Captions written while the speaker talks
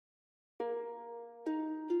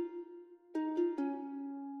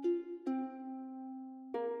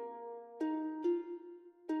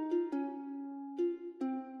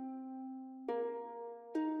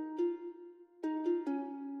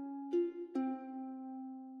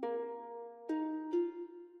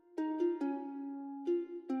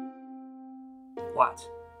What?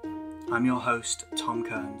 I'm your host, Tom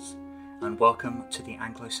Kearns, and welcome to the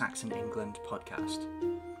Anglo-Saxon England podcast,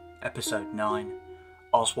 Episode 9,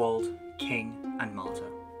 Oswald, King and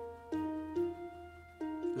Martyr.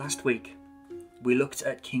 Last week, we looked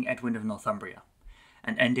at King Edwin of Northumbria,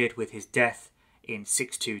 and ended with his death in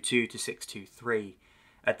 622 to 623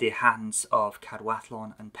 at the hands of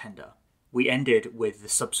Cadwallon and Penda. We ended with the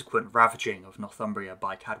subsequent ravaging of Northumbria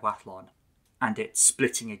by Cadwallon, and it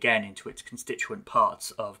splitting again into its constituent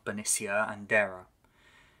parts of Bernicia and Dara.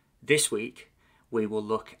 This week, we will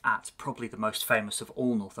look at probably the most famous of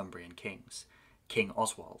all Northumbrian kings, King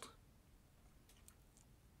Oswald.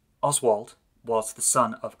 Oswald was the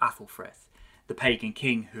son of Athelfrith, the pagan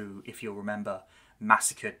king who, if you'll remember,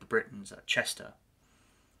 massacred the Britons at Chester.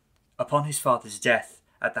 Upon his father's death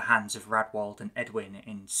at the hands of Radwald and Edwin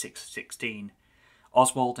in 616,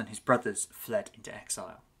 Oswald and his brothers fled into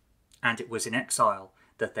exile, and it was in exile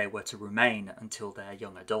that they were to remain until their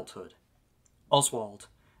young adulthood. Oswald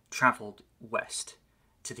travelled west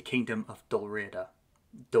to the kingdom of Dalriada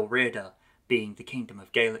being the kingdom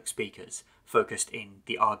of Gaelic speakers focused in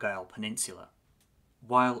the Argyll Peninsula.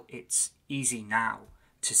 While it's easy now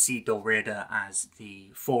to see Dalriada as the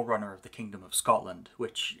forerunner of the Kingdom of Scotland,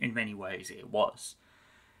 which in many ways it was,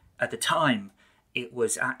 at the time it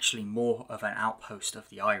was actually more of an outpost of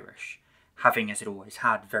the Irish, having as it always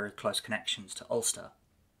had very close connections to Ulster.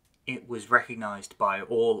 It was recognised by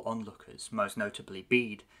all onlookers, most notably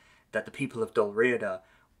Bede, that the people of Dalriada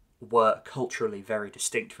were culturally very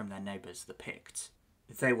distinct from their neighbours, the Picts.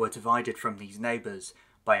 They were divided from these neighbours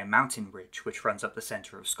by a mountain ridge which runs up the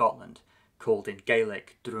centre of Scotland, called in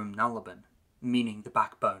Gaelic Drum Nalaban, meaning the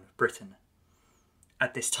backbone of Britain.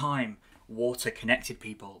 At this time, water connected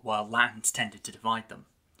people while land tended to divide them.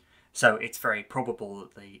 So it's very probable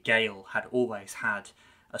that the Gael had always had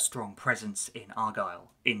a strong presence in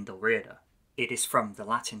Argyll, in Dalriada. It is from the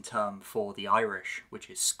Latin term for the Irish, which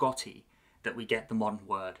is Scotti, that we get the modern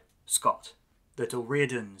word Scot. The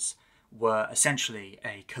Dalriadans were essentially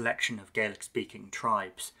a collection of Gaelic-speaking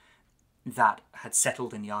tribes that had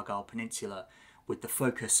settled in the Argyll Peninsula, with the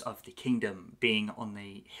focus of the kingdom being on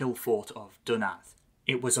the hill fort of Dunath.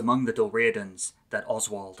 It was among the Dalriadans that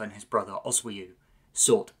Oswald and his brother Oswiu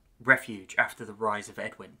sought refuge after the rise of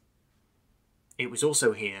Edwin. It was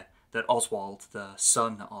also here that Oswald, the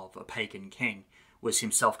son of a pagan king, was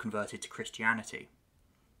himself converted to Christianity.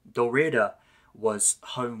 Dalriada was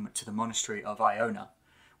home to the monastery of Iona,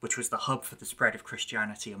 which was the hub for the spread of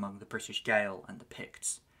Christianity among the British Gael and the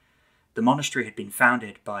Picts. The monastery had been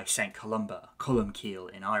founded by St Columba, Columcille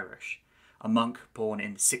in Irish, a monk born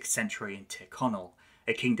in the 6th century in Tyrconnell,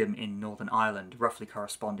 a kingdom in Northern Ireland roughly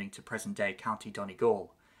corresponding to present-day County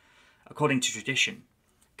Donegal. According to tradition,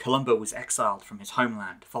 Columba was exiled from his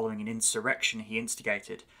homeland following an insurrection he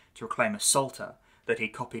instigated to reclaim a psalter that he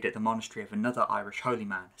copied at the monastery of another Irish holy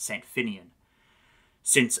man, St Finian.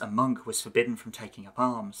 Since a monk was forbidden from taking up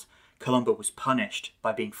arms, Columba was punished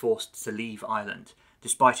by being forced to leave Ireland,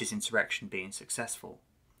 despite his insurrection being successful.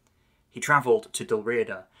 He travelled to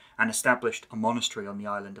Dalriada and established a monastery on the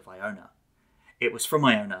island of Iona. It was from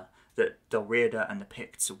Iona that Dalriada and the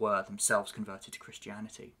Picts were themselves converted to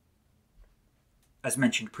Christianity. As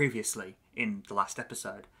mentioned previously in the last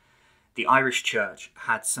episode, the Irish Church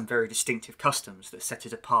had some very distinctive customs that set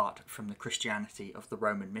it apart from the Christianity of the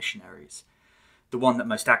Roman missionaries. The one that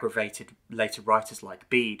most aggravated later writers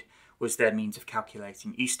like Bede was their means of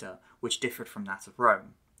calculating Easter, which differed from that of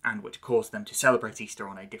Rome, and which caused them to celebrate Easter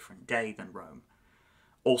on a different day than Rome.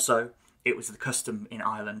 Also, it was the custom in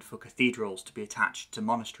Ireland for cathedrals to be attached to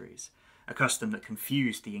monasteries, a custom that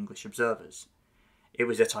confused the English observers. It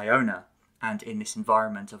was at Iona, and in this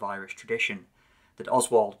environment of Irish tradition, that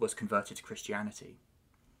Oswald was converted to Christianity.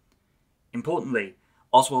 Importantly,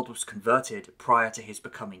 Oswald was converted prior to his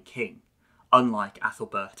becoming king, unlike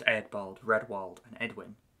Athelbert, Eadbald, Redwald and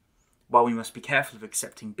Edwin. While we must be careful of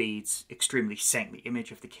accepting Bede's extremely saintly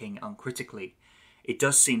image of the king uncritically, it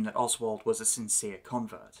does seem that Oswald was a sincere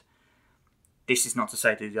convert. This is not to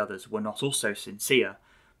say that the others were not also sincere,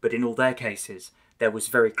 but in all their cases, there was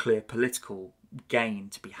very clear political gain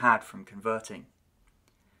to be had from converting.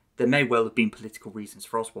 There may well have been political reasons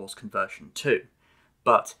for Oswald's conversion too,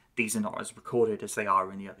 but these are not as recorded as they are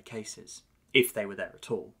in the other cases, if they were there at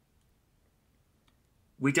all.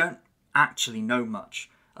 We don't actually know much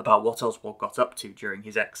about what Oswald got up to during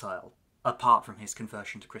his exile, apart from his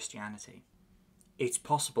conversion to Christianity. It's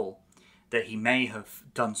possible that he may have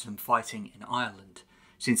done some fighting in Ireland,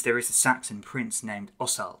 since there is a Saxon prince named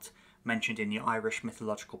Oswald, mentioned in the Irish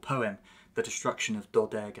mythological poem The Destruction of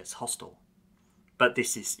Dorderga's Hostel. But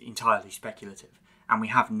this is entirely speculative, and we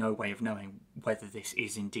have no way of knowing whether this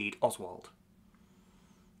is indeed Oswald.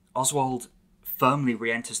 Oswald firmly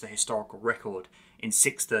re-enters the historical record in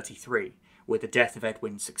 633 with the death of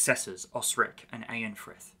Edwin's successors Osric and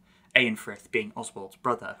Eanfrith, Eanfrith being Oswald's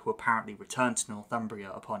brother, who apparently returned to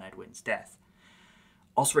Northumbria upon Edwin's death.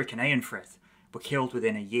 Osric and Eanfrith were killed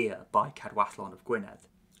within a year by Cadwallon of Gwynedd,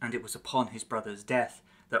 and it was upon his brother's death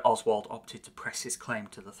that Oswald opted to press his claim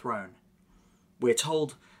to the throne. We are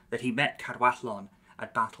told that he met Cadwallon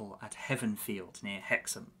at battle at Heavenfield near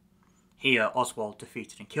Hexham. Here Oswald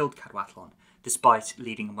defeated and killed Cadwallon, despite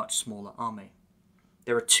leading a much smaller army.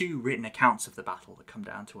 There are two written accounts of the battle that come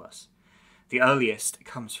down to us. The earliest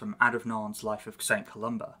comes from Adovnon's Life of St.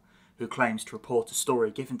 Columba, who claims to report a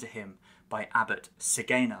story given to him by Abbot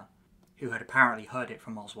Segena, who had apparently heard it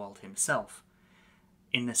from Oswald himself.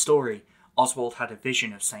 In the story, Oswald had a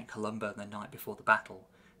vision of St. Columba the night before the battle,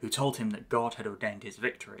 who told him that God had ordained his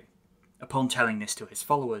victory. Upon telling this to his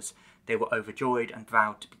followers, they were overjoyed and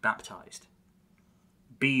vowed to be baptised.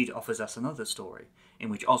 Bede offers us another story, in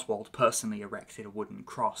which Oswald personally erected a wooden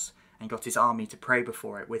cross and got his army to pray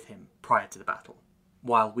before it with him prior to the battle.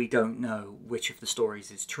 While we don't know which of the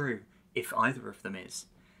stories is true, if either of them is,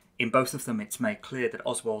 in both of them it's made clear that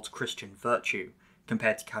Oswald's Christian virtue,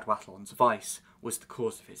 compared to Cadwallon's vice, was the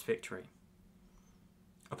cause of his victory.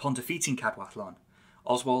 Upon defeating Cadwallon,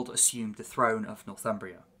 Oswald assumed the throne of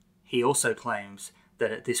Northumbria. He also claims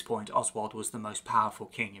that at this point Oswald was the most powerful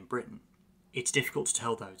king in Britain. It's difficult to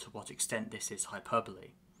tell, though, to what extent this is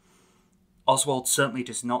hyperbole. Oswald certainly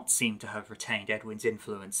does not seem to have retained Edwin's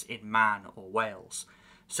influence in Man or Wales,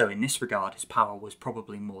 so in this regard his power was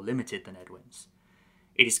probably more limited than Edwin's.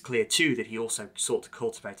 It is clear too that he also sought to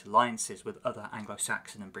cultivate alliances with other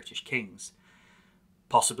Anglo-Saxon and British kings.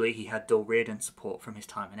 Possibly he had Dulredan support from his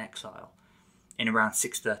time in exile. In around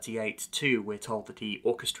 638 too, we're told that he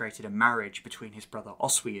orchestrated a marriage between his brother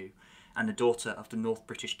Oswiu and the daughter of the North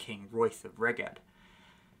British king Royth of Reged.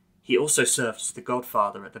 He also served as the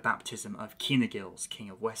godfather at the baptism of Cynegils, king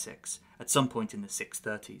of Wessex, at some point in the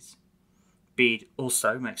 630s. Bede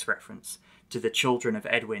also makes reference to the children of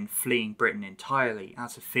Edwin fleeing Britain entirely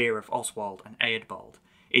out of fear of Oswald and Eadbald,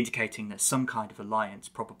 indicating that some kind of alliance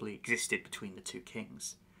probably existed between the two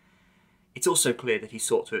kings. It's also clear that he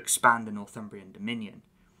sought to expand the Northumbrian dominion.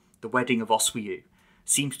 The wedding of Oswiu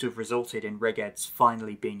seems to have resulted in Reged's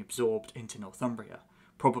finally being absorbed into Northumbria,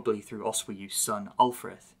 probably through Oswiu's son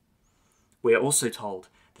Ulfrith. We are also told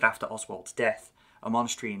that after Oswald's death, a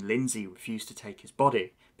monastery in Lindsey refused to take his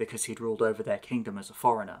body because he'd ruled over their kingdom as a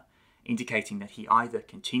foreigner, indicating that he either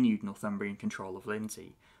continued Northumbrian control of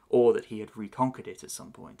Lindsey or that he had reconquered it at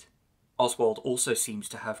some point. Oswald also seems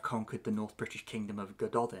to have conquered the North British kingdom of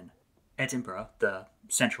Gododin. Edinburgh, the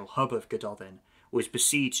central hub of Gododin, was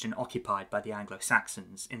besieged and occupied by the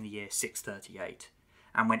Anglo-Saxons in the year 638,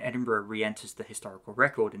 and when Edinburgh re-enters the historical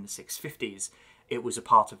record in the 650s, it was a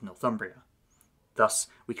part of Northumbria. Thus,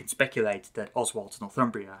 we can speculate that Oswald's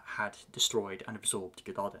Northumbria had destroyed and absorbed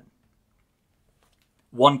Gododin.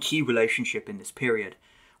 One key relationship in this period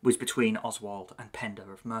was between Oswald and Penda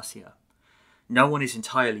of Mercia. No one is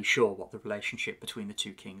entirely sure what the relationship between the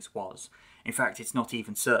two kings was. In fact, it's not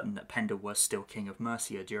even certain that Penda was still king of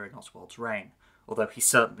Mercia during Oswald's reign, although he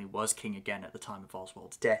certainly was king again at the time of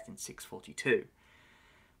Oswald's death in 642.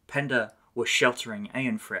 Penda was sheltering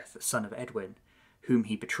Eanfrith, son of Edwin, whom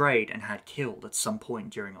he betrayed and had killed at some point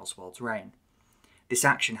during Oswald's reign. This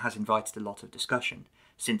action has invited a lot of discussion,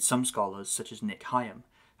 since some scholars, such as Nick Hyam,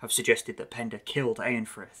 have suggested that Penda killed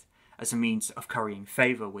Eanfrith as a means of currying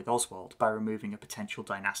favour with Oswald by removing a potential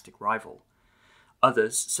dynastic rival.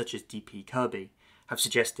 Others, such as D.P. Kirby, have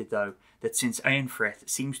suggested, though, that since Eanfrith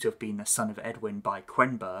seems to have been the son of Edwin by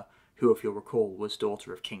Quenber, who, if you'll recall, was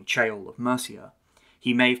daughter of King Chaol of Mercia,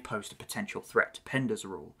 he may have posed a potential threat to Penda's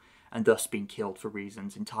rule, and thus been killed for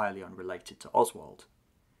reasons entirely unrelated to Oswald.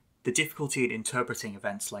 The difficulty in interpreting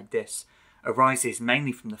events like this arises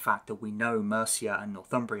mainly from the fact that we know Mercia and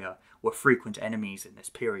Northumbria were frequent enemies in this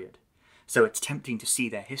period, so it's tempting to see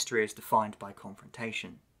their history as defined by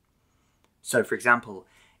confrontation. So, for example,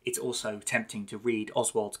 it's also tempting to read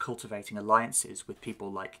Oswald's cultivating alliances with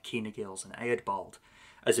people like Cynegils and Eadbald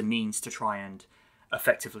as a means to try and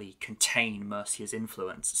effectively contain Mercia's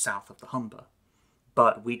influence south of the Humber.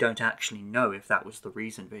 But we don't actually know if that was the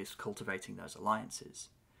reason for his cultivating those alliances.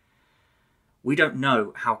 We don't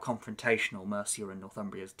know how confrontational Mercia and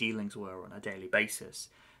Northumbria's dealings were on a daily basis,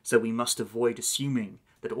 so we must avoid assuming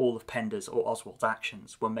that all of Penda's or Oswald's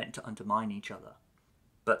actions were meant to undermine each other.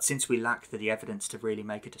 But since we lack the evidence to really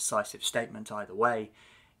make a decisive statement either way,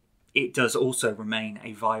 it does also remain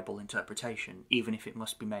a viable interpretation, even if it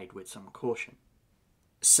must be made with some caution.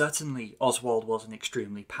 Certainly, Oswald was an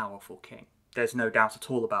extremely powerful king. There's no doubt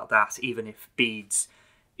at all about that, even if Bede's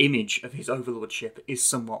image of his overlordship is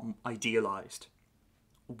somewhat idealised.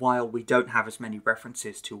 While we don't have as many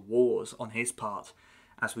references to wars on his part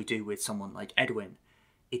as we do with someone like Edwin,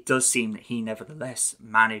 it does seem that he nevertheless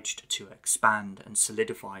managed to expand and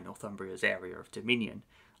solidify Northumbria's area of dominion,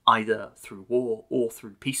 either through war or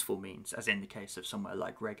through peaceful means, as in the case of somewhere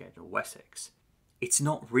like Reged or Wessex. It's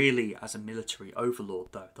not really as a military overlord,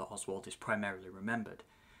 though, that Oswald is primarily remembered.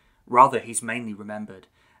 Rather, he's mainly remembered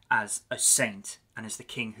as a saint and as the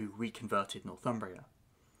king who reconverted Northumbria.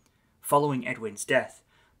 Following Edwin's death,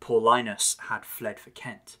 Paulinus had fled for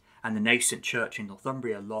Kent, and the nascent church in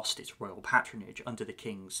Northumbria lost its royal patronage under the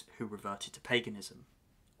kings who reverted to paganism.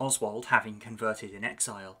 Oswald, having converted in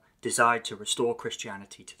exile, desired to restore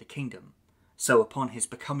Christianity to the kingdom, so upon his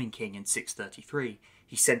becoming king in 633,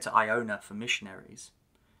 he sent to Iona for missionaries.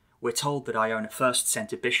 We're told that Iona first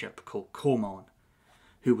sent a bishop called Cormon,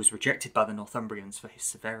 who was rejected by the Northumbrians for his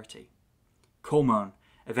severity. Cormon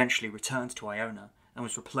eventually returned to Iona and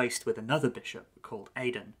was replaced with another bishop called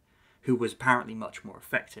Aidan, who was apparently much more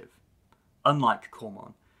effective. Unlike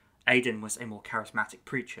Cormon, Aidan was a more charismatic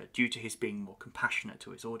preacher due to his being more compassionate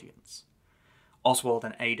to his audience. Oswald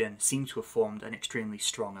and Aidan seem to have formed an extremely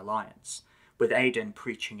strong alliance, with Aidan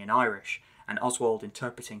preaching in Irish and Oswald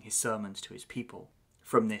interpreting his sermons to his people.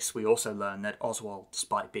 From this we also learn that Oswald,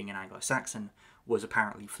 despite being an Anglo-Saxon, was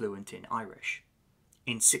apparently fluent in Irish.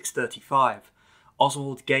 In 635,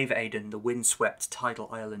 Oswald gave Aidan the windswept tidal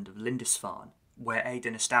island of Lindisfarne, where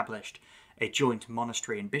Aidan established a joint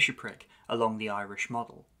monastery and bishopric along the Irish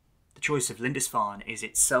model. The choice of Lindisfarne is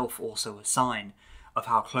itself also a sign of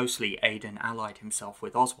how closely Aidan allied himself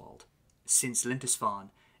with Oswald, since Lindisfarne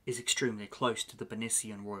is extremely close to the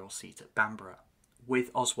Bernician royal seat at Bamborough. With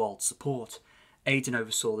Oswald's support, Aidan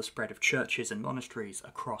oversaw the spread of churches and monasteries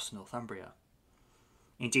across Northumbria.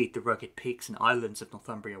 Indeed, the rugged peaks and islands of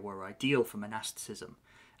Northumbria were ideal for monasticism,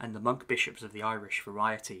 and the monk bishops of the Irish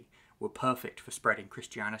variety were perfect for spreading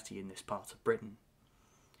Christianity in this part of Britain.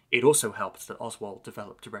 It also helped that Oswald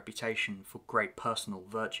developed a reputation for great personal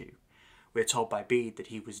virtue. We are told by Bede that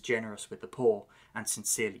he was generous with the poor and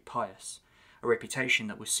sincerely pious, a reputation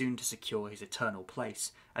that was soon to secure his eternal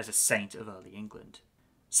place as a saint of early England.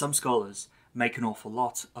 Some scholars make an awful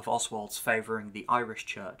lot of Oswald's favouring the Irish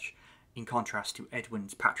church in contrast to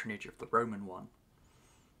Edwin's patronage of the Roman one.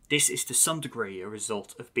 This is to some degree a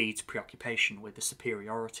result of Bede's preoccupation with the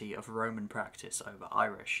superiority of Roman practice over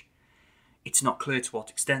Irish. It's not clear to what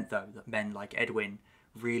extent, though, that men like Edwin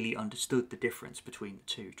really understood the difference between the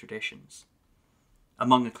two traditions.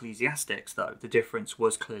 Among ecclesiastics, though, the difference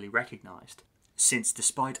was clearly recognised, since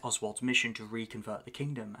despite Oswald's mission to reconvert the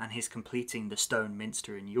kingdom and his completing the stone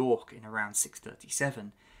minster in York in around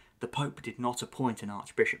 637, the Pope did not appoint an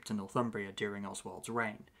archbishop to Northumbria during Oswald's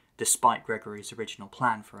reign, despite Gregory's original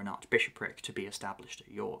plan for an archbishopric to be established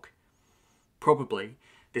at York. Probably,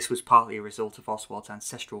 this was partly a result of Oswald's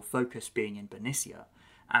ancestral focus being in Bernicia,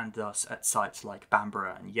 and thus at sites like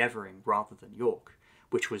Bamborough and Yevering rather than York,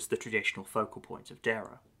 which was the traditional focal point of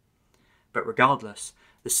Dara. But regardless,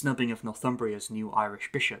 the snubbing of Northumbria's new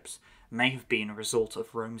Irish bishops may have been a result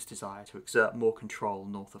of Rome's desire to exert more control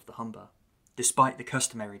north of the Humber. Despite the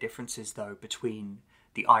customary differences, though, between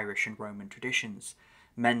the Irish and Roman traditions,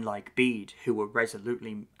 men like Bede, who were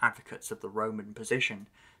resolutely advocates of the Roman position,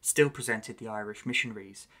 still presented the Irish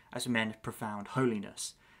missionaries as men of profound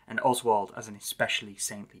holiness, and Oswald as an especially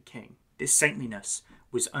saintly king. This saintliness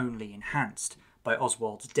was only enhanced by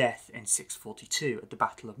Oswald's death in 642 at the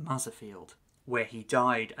Battle of Maserfield, where he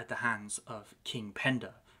died at the hands of King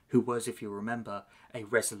Penda, who was, if you remember, a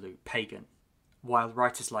resolute pagan. While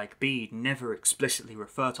writers like Bede never explicitly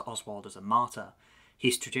refer to Oswald as a martyr,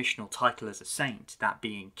 his traditional title as a saint, that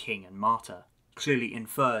being king and martyr, clearly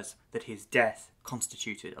infers that his death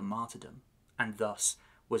constituted a martyrdom, and thus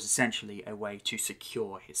was essentially a way to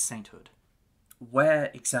secure his sainthood. Where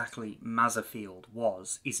exactly Maserfield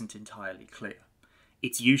was isn't entirely clear.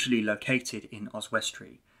 It's usually located in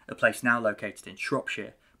Oswestry, a place now located in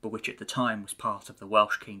Shropshire, but which at the time was part of the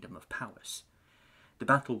Welsh kingdom of Powys. The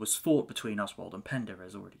battle was fought between Oswald and Penda,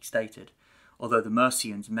 as already stated, although the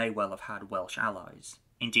Mercians may well have had Welsh allies.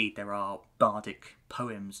 Indeed, there are bardic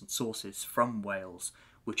poems and sources from Wales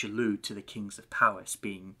which allude to the kings of Powys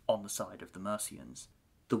being on the side of the Mercians.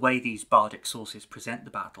 The way these bardic sources present the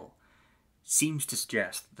battle seems to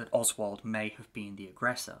suggest that Oswald may have been the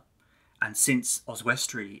aggressor, and since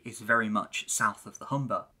Oswestry is very much south of the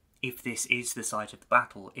Humber, if this is the site of the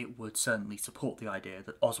battle, it would certainly support the idea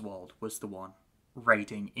that Oswald was the one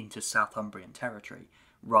raiding into Southumbrian territory,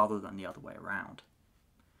 rather than the other way around.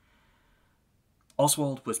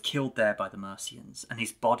 Oswald was killed there by the Mercians, and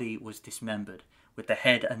his body was dismembered, with the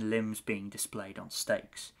head and limbs being displayed on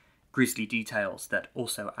stakes, grisly details that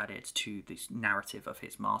also added to this narrative of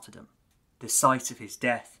his martyrdom. The site of his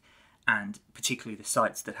death, and particularly the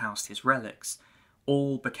sites that housed his relics,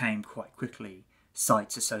 all became quite quickly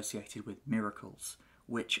sites associated with miracles,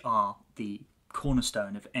 which are the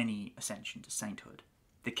cornerstone of any ascension to sainthood.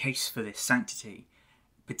 The case for this sanctity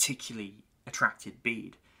particularly attracted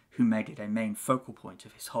Bede, who made it a main focal point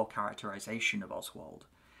of his whole characterisation of Oswald,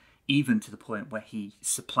 even to the point where he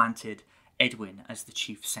supplanted Edwin as the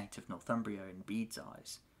chief saint of Northumbria in Bede's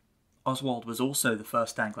eyes. Oswald was also the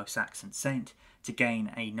first Anglo-Saxon saint to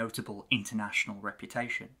gain a notable international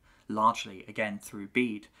reputation, largely again through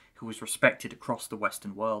Bede, who was respected across the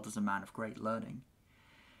Western world as a man of great learning.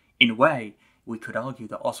 In a way, we could argue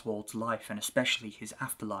that Oswald's life, and especially his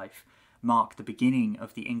afterlife, marked the beginning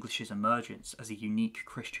of the English's emergence as a unique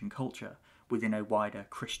Christian culture within a wider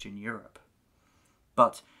Christian Europe.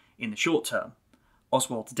 But in the short term,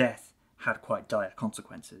 Oswald's death had quite dire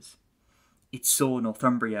consequences. It saw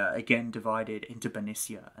Northumbria again divided into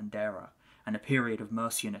Bernicia and Deira, and a period of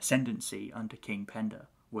Mercian ascendancy under King Penda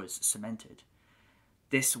was cemented.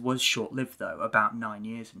 This was short-lived though, about 9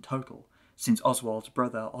 years in total, since Oswald's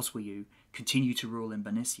brother Oswiu continued to rule in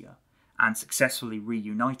Bernicia and successfully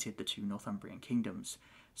reunited the two Northumbrian kingdoms,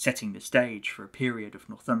 setting the stage for a period of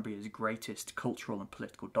Northumbria's greatest cultural and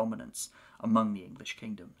political dominance among the English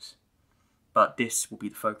kingdoms. But this will be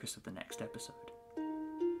the focus of the next episode.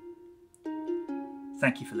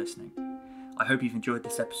 Thank you for listening. I hope you've enjoyed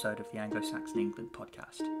this episode of the Anglo-Saxon England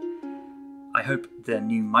podcast. I hope the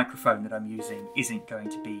new microphone that I'm using isn't going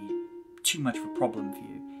to be too much of a problem for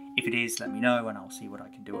you. If it is, let me know and I'll see what I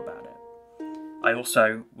can do about it. I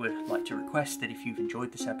also would like to request that if you've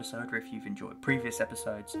enjoyed this episode, or if you've enjoyed previous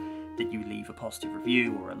episodes, that you leave a positive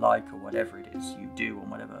review or a like or whatever it is you do on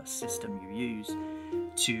whatever system you use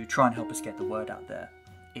to try and help us get the word out there.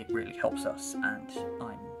 It really helps us, and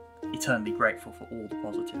I'm eternally grateful for all the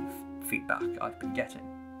positive feedback I've been getting.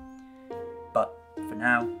 But for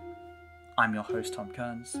now, I'm your host Tom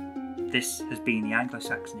Kearns. This has been the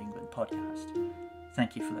Anglo-Saxon England podcast.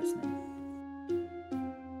 Thank you for listening.